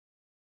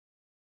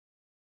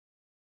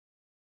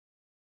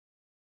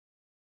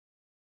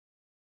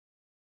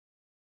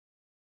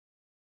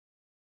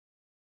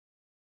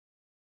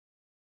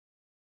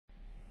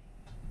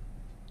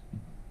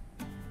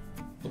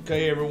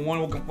Okay,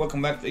 everyone,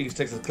 welcome back to East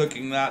Texas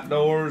Cooking and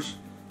Outdoors.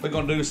 We're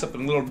going to do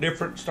something a little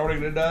different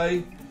starting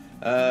today.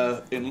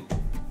 We're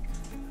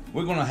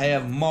going to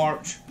have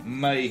March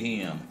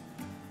Mayhem.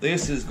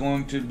 This is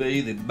going to be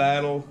the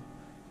battle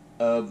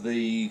of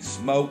the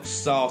smoked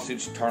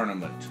sausage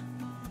tournament.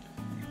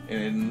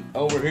 And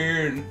over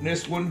here in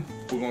this one,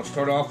 we're going to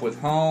start off with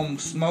Home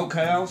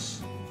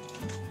Smokehouse,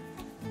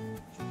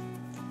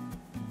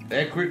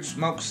 Eckrich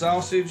Smoked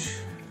Sausage,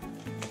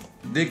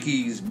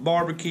 Dickey's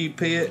Barbecue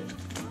Pit,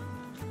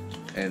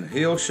 and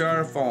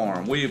Hillshire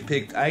Farm. We have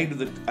picked eight of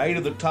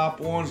the top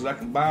ones that I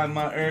can buy in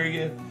my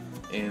area,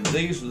 and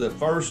these are the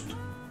first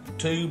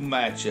two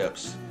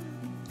matchups.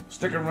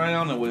 Stick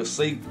around and we'll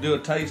do a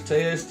taste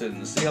test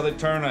and see how they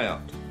turn out.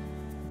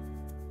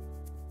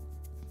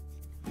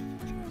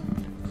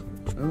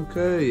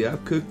 Okay,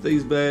 I've cooked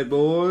these bad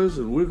boys,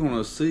 and we're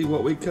gonna see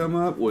what we come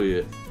up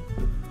with.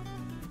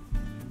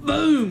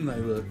 Boom! They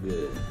look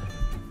good.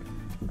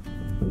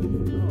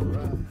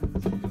 Alright,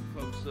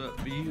 close-up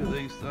view of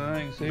these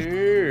things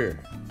here.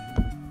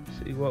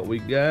 See what we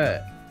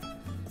got.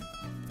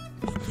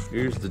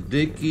 Here's the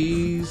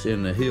Dickey's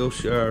and the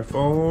Hillshire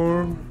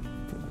Farm.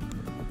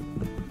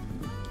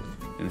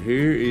 And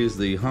here is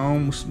the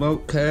Home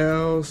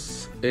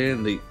Smokehouse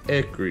and the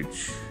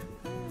Eckrich.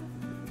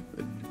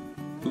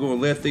 We're going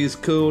to let these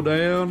cool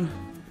down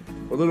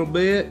a little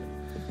bit,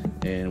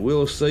 and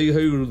we'll see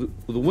who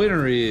the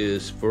winner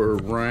is for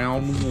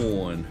round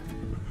one.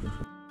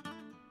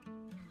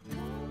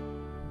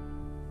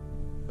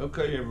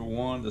 Okay,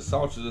 everyone, the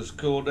sausage has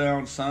cooled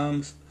down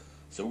some,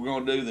 so we're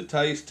going to do the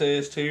taste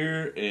test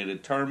here and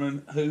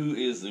determine who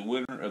is the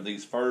winner of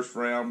these first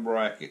round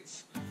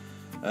brackets.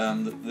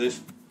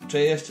 This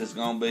test is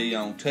going to be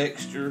on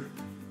texture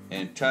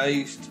and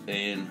taste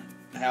and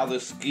how the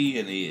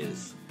skin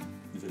is.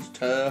 If it's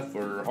tough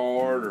or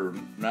hard or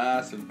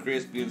nice and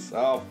crispy and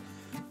soft,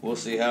 we'll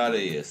see how it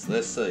is.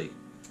 Let's see.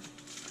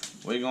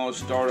 We're going to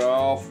start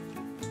off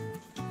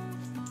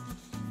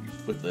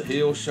with the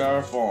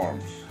Hillshire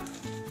Farms.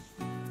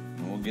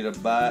 We'll get a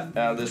bite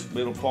out of this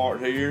middle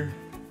part here.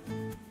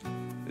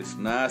 It's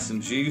nice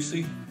and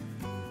juicy.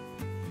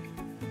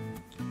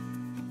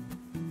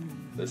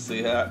 Let's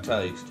see how it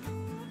tastes.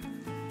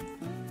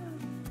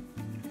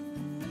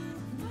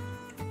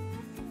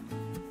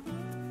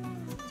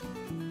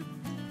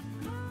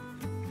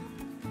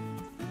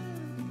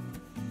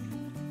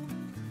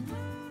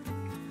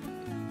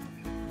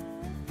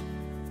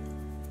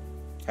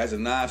 Has a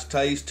nice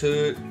taste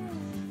to it.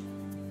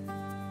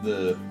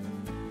 The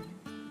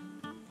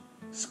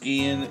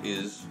skin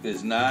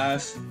is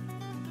nice.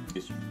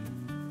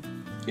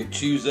 It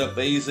chews up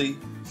easy,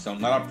 so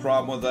not a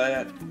problem with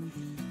that.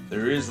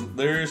 There is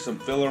some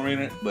filler in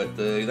it, but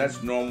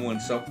that's normal in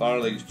a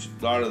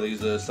lot of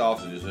these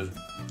sausages.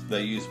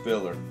 They use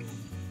filler,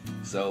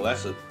 so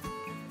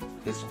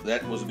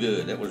that was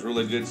good. That was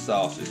really good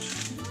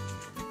sausage.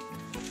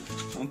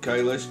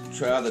 Okay, let's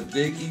try the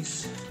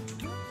Dickey's.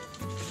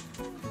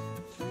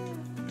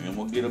 And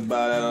we'll get a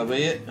bite out of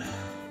it.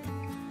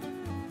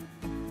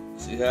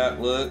 See how it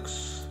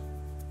looks.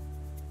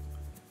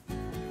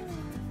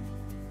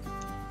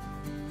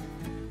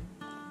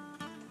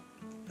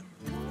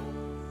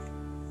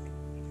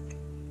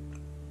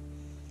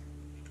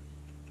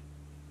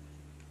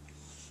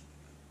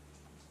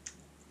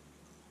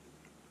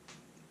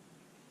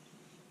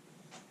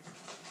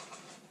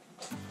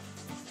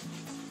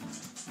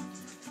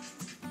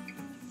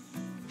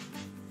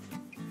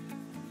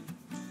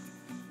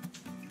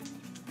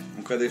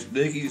 Okay, this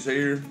Dickey's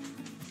here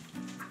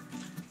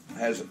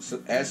has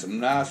some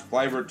nice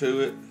flavor to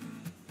it.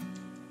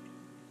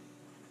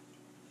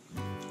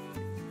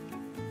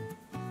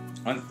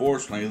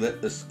 Unfortunately,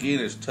 the skin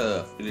is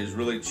tough. It is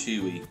really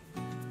chewy.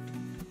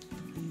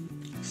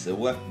 So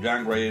we'll have to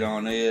downgrade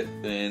on it.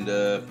 And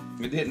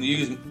it didn't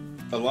use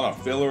a lot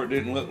of filler, it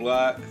didn't look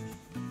like.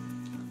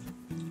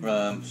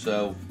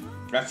 So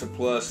that's a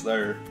plus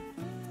there.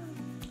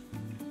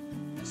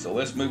 So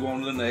let's move on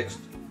to the next.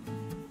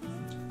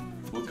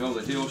 We'll go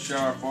to the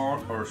Hillshire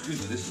Farm, or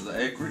excuse me, this is the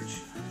Eckrich.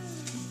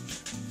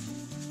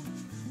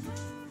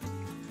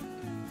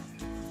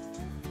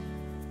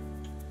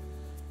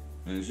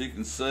 And as you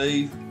can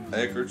see,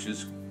 Eckrich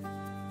is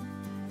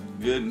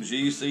good and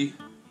juicy.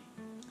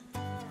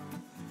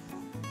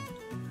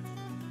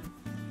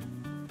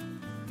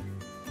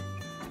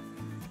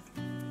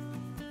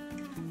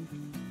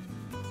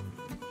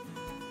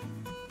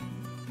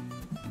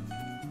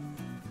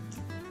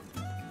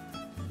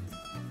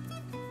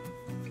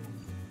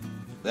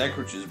 The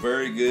Eckrich is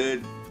very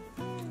good.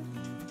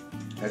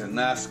 Has a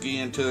nice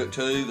skin to it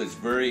too that's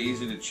very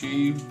easy to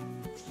chew.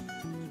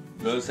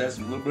 Does have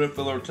a little bit of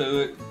filler to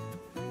it,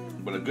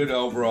 but a good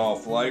overall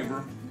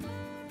flavor.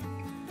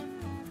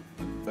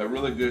 A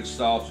really good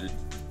sausage.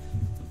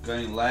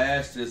 Okay,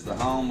 last is the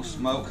Home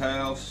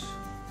Smokehouse.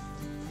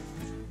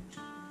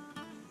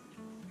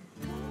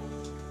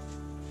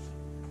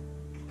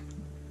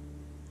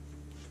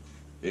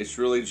 It's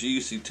really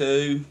juicy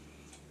too.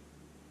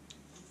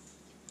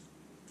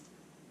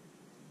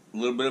 A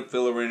little bit of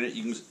filler in it,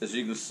 as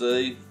you can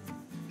see.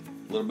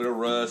 a little bit of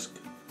rusk.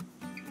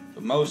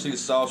 But most of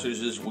these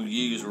sausages will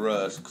use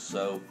rusk,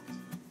 so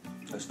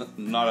that's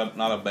not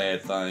a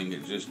bad thing.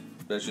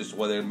 That's just the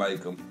way they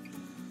make them.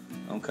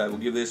 Okay, we'll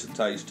give this a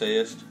taste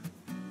test.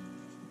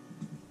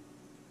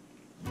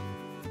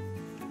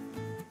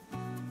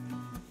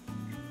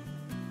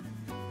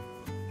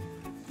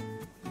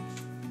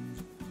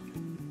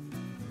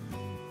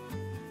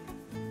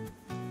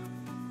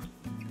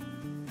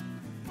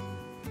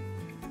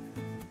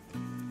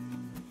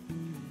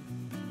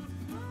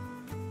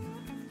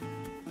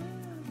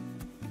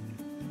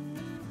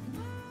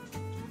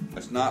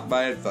 That's not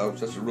bad,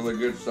 folks. That's a really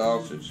good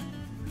sausage.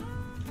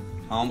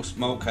 Home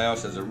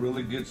Smokehouse has a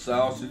really good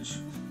sausage.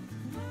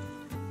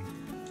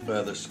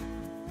 The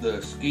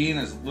skin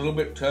is a little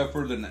bit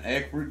tougher than the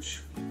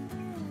Eckrich.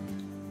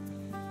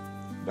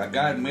 But I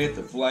gotta admit,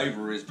 the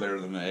flavor is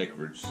better than the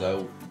Eckrich.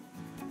 So,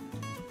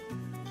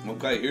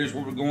 okay, here's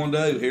what we're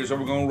gonna do. Here's how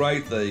we're gonna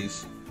rate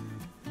these.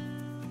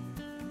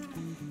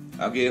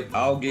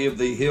 I'll give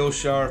the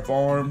Hillshire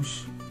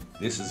Farms.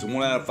 This is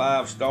 1 out of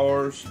 5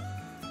 stars.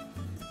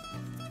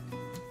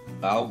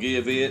 I'll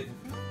give it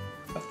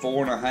a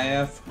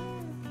 4.5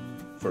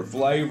 for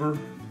flavor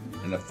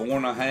and a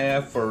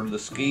 4.5 for the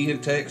skin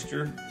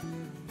texture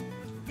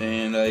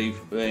and a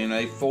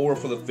 4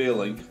 for the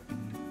filling.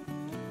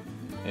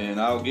 And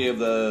I'll give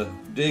the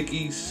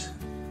Dickey's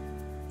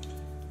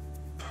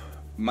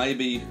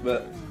maybe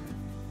about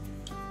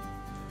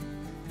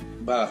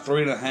a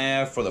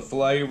 3.5 for the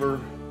flavor,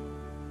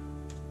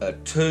 a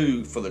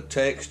 2 for the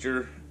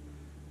texture,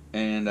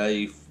 and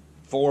a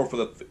 4 for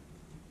the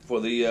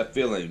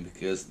filling,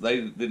 because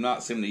they did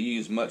not seem to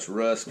use much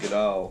rusk at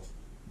all.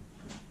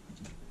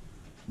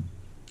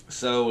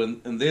 So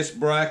in this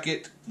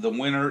bracket, the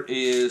winner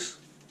is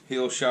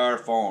Hillshire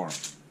Farm.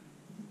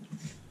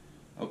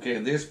 Okay,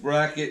 in this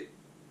bracket,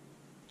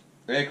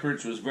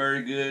 Eckrich was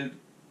very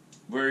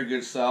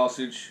good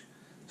sausage.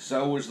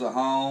 So was the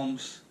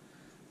Holmes.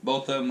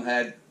 Both of them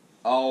had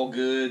all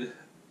good.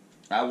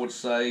 I would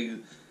say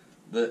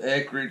the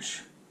Eckrich,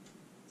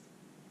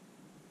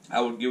 I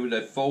would give it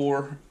a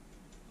 4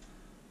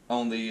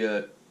 on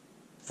the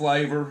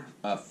flavor,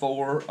 a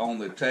 4 on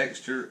the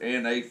texture,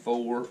 and a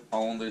 4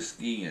 on the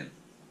skin.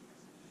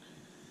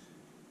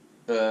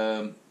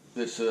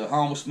 This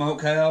Home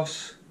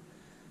Smokehouse,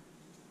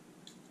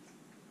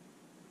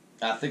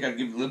 I think I'd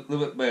give it a little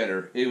bit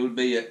better. It would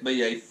be a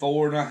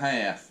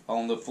 4.5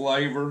 on the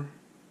flavor,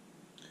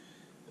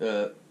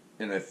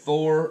 and a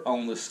 4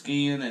 on the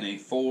skin, and a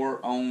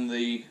 4 on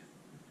the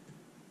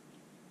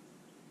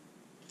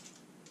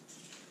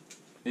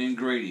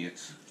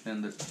ingredients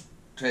and the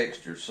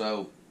texture.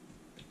 So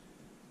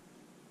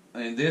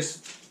in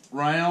this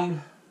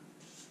round,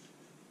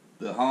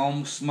 the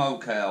Home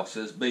Smokehouse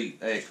has beat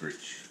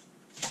Eckrich.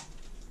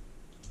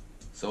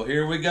 So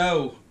here we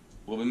go.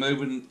 We'll be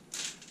moving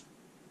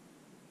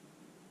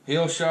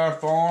Hillshire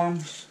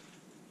Farms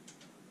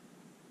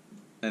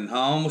and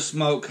Home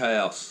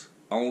Smokehouse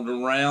on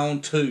to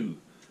round 2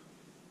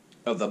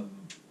 of the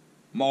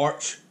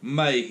March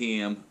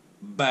Mayhem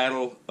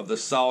Battle of the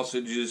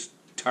Sausages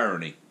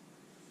tourney.